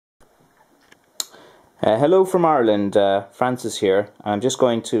Hello from Ireland, Francis here. I'm just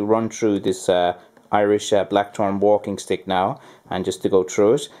going to run through this Irish Blackthorn walking stick now, and just to go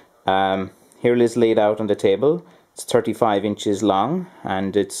through it. Here it is laid out on the table. It's 35 inches long,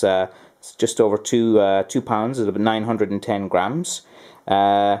 and it's just over 2 pounds. It's about 910 grams.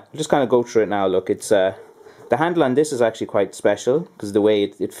 I'll just kind of go through it now. Look, it's the handle on this is actually quite special because the way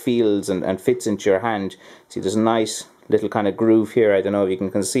it feels and fits into your hand. See, there's a nice little kind of groove here. I don't know if you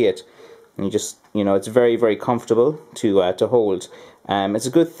can see it. And you just, it's very, very comfortable to hold. It's a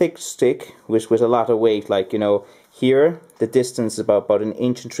good thick stick with a lot of weight. Like, here the distance is about 1 3/4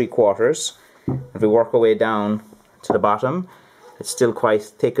 inches. If we work our way down to the bottom, it's still quite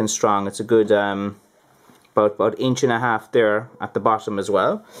thick and strong. It's a good about 1.5 inches there at the bottom as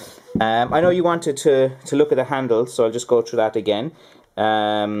well. I know you wanted to look at the handle, so I'll just go through that again.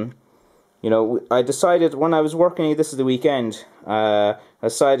 I decided when I was working, this is the weekend, I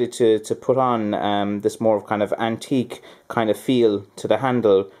decided to put on this more kind of antique kind of feel to the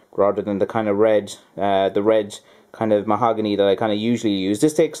handle rather than the kind of red kind of mahogany that I kind of usually use.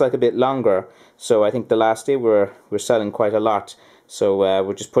 This takes like a bit longer, so I think the last day we're selling quite a lot. So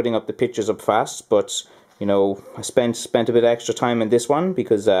we're just putting up the pictures up fast, but I spent a bit extra time in this one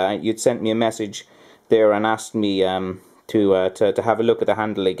because you'd sent me a message there and asked me to have a look at the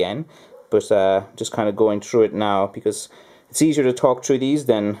handle again. But just kind of going through it now because it's easier to talk through these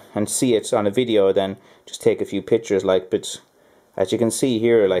and see it on a video than just take a few pictures. But as you can see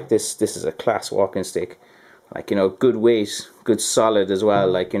here, like this is a class walking stick. Like, good weight, good solid as well.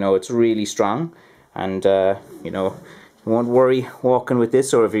 Like, it's really strong, and you won't worry walking with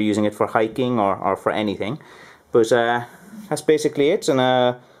this, or if you're using it for hiking or for anything. But that's basically it, and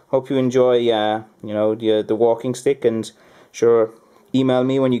hope you enjoy the walking stick, and sure, email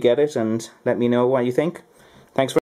me when you get it and let me know what you think. Thanks for